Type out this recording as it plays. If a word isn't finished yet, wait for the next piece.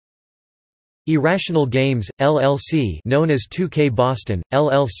Irrational Games, LLC, known as 2K Boston,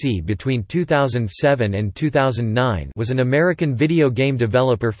 LLC between 2007 and 2009, was an American video game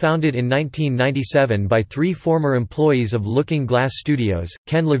developer founded in 1997 by three former employees of Looking Glass Studios,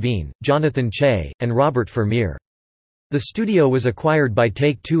 Ken Levine, Jonathan Che, and Robert Vermeer. The studio was acquired by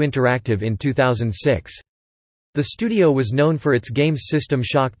Take-Two Interactive in 2006. The studio was known for its games System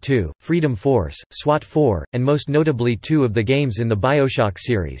Shock 2, Freedom Force, SWAT 4, and most notably two of the games in the BioShock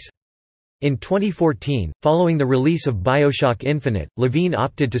series. In 2014, following the release of BioShock Infinite, Levine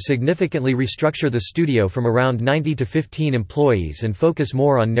opted to significantly restructure the studio from around 90 to 15 employees and focus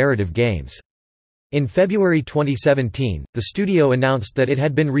more on narrative games. In February 2017, the studio announced that it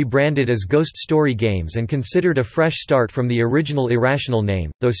had been rebranded as Ghost Story Games and considered a fresh start from the original Irrational name,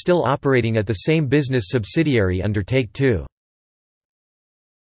 though still operating at the same business subsidiary under Take-Two.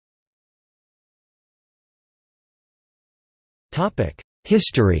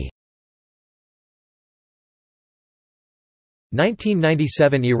 History.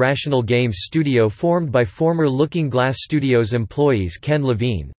 1997 Irrational Games studio formed by former Looking Glass Studios employees Ken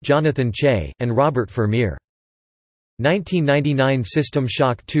Levine, Jonathan Che, and Robert Vermeer. 1999 System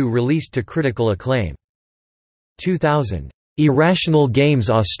Shock 2 released to critical acclaim. 2000 Irrational Games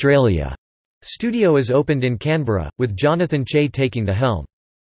Australia studio is opened in Canberra, with Jonathan Che taking the helm.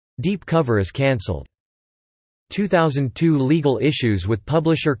 Deep Cover is cancelled. 2002 Legal issues with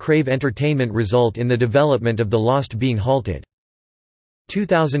publisher Crave Entertainment result in the development of The Lost being halted.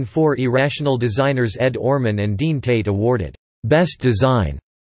 2004 Irrational designers Ed Orman and Dean Tate awarded Best Design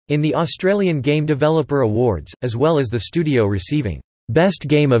in the Australian Game Developer Awards, as well as the studio receiving Best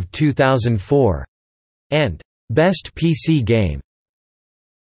Game of 2004 and Best PC Game.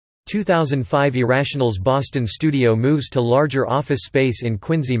 2005 Irrational's Boston studio moves to larger office space in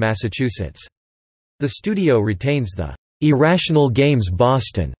Quincy, Massachusetts. The studio retains the Irrational Games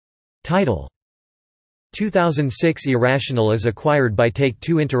Boston title. 2006 Irrational is acquired by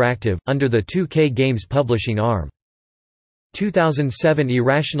Take-Two Interactive, under the 2K Games publishing arm. 2007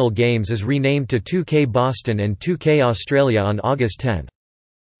 Irrational Games is renamed to 2K Boston and 2K Australia on August 10.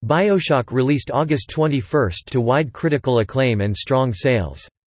 BioShock released August 21 to wide critical acclaim and strong sales.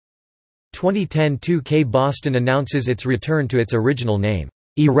 2010 2K Boston announces its return to its original name,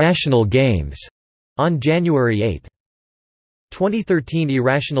 Irrational Games, on January 8. 2013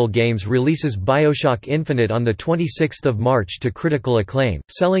 Irrational Games releases BioShock Infinite on 26 March to critical acclaim,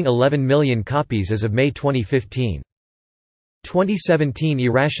 selling 11 million copies as of May 2015. 2017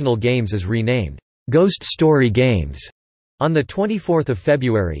 Irrational Games is renamed Ghost Story Games. On 24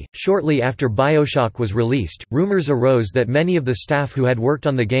 February, shortly after BioShock was released, rumors arose that many of the staff who had worked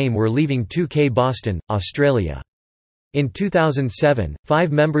on the game were leaving 2K Boston, Australia. In 2007,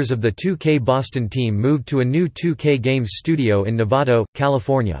 5 members of the 2K Boston team moved to a new 2K Games studio in Novato,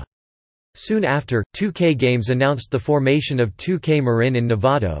 California. Soon after, 2K Games announced the formation of 2K Marin in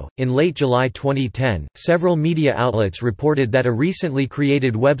Novato. In late July 2010, several media outlets reported that a recently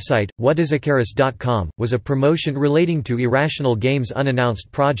created website, whatisacarus.com, was a promotion relating to Irrational Games'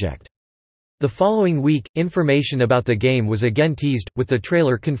 unannounced project. The following week, information about the game was again teased, with the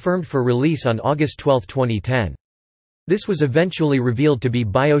trailer confirmed for release on August 12, 2010. This was eventually revealed to be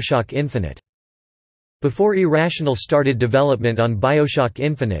BioShock Infinite. Before Irrational started development on BioShock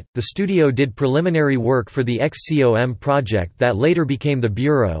Infinite, the studio did preliminary work for the XCOM project that later became the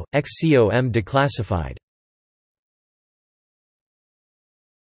Bureau, XCOM Declassified.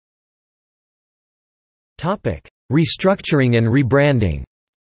 Restructuring and rebranding.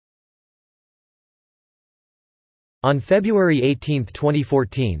 On February 18,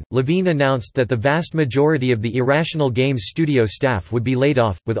 2014, Levine announced that the vast majority of the Irrational Games studio staff would be laid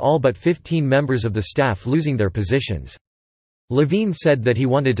off, with all but 15 members of the staff losing their positions. Levine said that he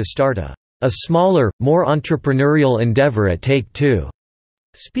wanted to start a smaller, more entrepreneurial endeavor at Take-Two.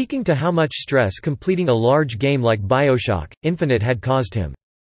 Speaking to how much stress completing a large game like BioShock Infinite had caused him.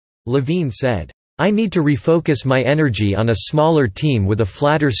 Levine said, "I need to refocus my energy on a smaller team with a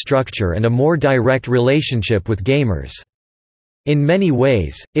flatter structure and a more direct relationship with gamers. In many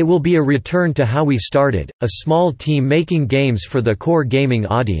ways, it will be a return to how we started, a small team making games for the core gaming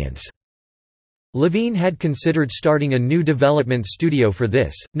audience." Levine had considered starting a new development studio for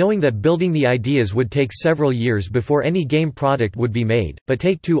this, knowing that building the ideas would take several years before any game product would be made, but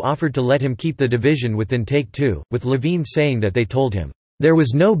Take-Two offered to let him keep the division within Take-Two, with Levine saying that they told him, "There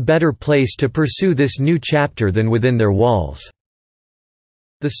was no better place to pursue this new chapter than within their walls."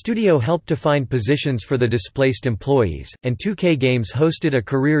 The studio helped to find positions for the displaced employees, and 2K Games hosted a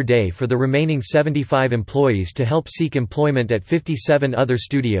career day for the remaining 75 employees to help seek employment at 57 other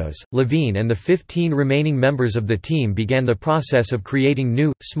studios. Levine and the 15 remaining members of the team began the process of creating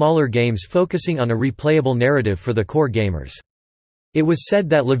new, smaller games focusing on a replayable narrative for the core gamers. It was said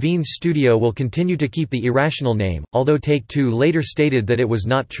that Levine's studio will continue to keep the Irrational name, although Take-Two later stated that it was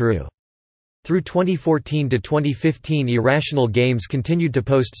not true. Through 2014 to 2015, Irrational Games continued to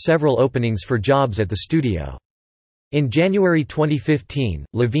post several openings for jobs at the studio. In January 2015,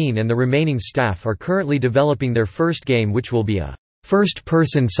 Levine and the remaining staff are currently developing their first game, which will be a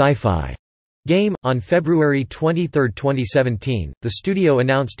first-person sci-fi game. On February 23, 2017, the studio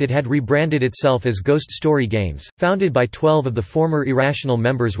announced it had rebranded itself as Ghost Story Games, founded by 12 of the former Irrational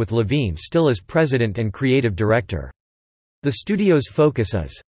members, with Levine still as president and creative director. The studio's focus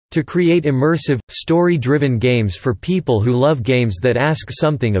is to create immersive, story-driven games for people who love games that ask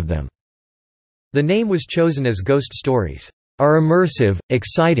something of them. The name was chosen as Ghost Stories are immersive,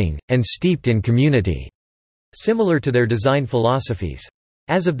 exciting, and steeped in community, similar to their design philosophies.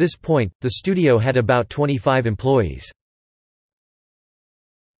 As of this point, the studio had about 25 employees.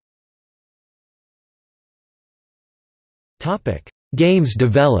 Games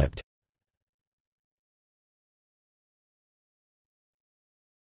developed.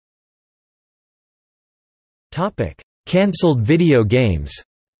 Cancelled video games.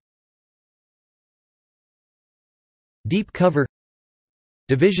 Deep Cover,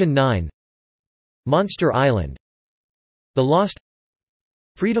 Division 9, Monster Island, The Lost,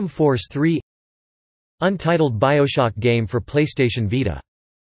 Freedom Force 3, Untitled BioShock game for PlayStation Vita.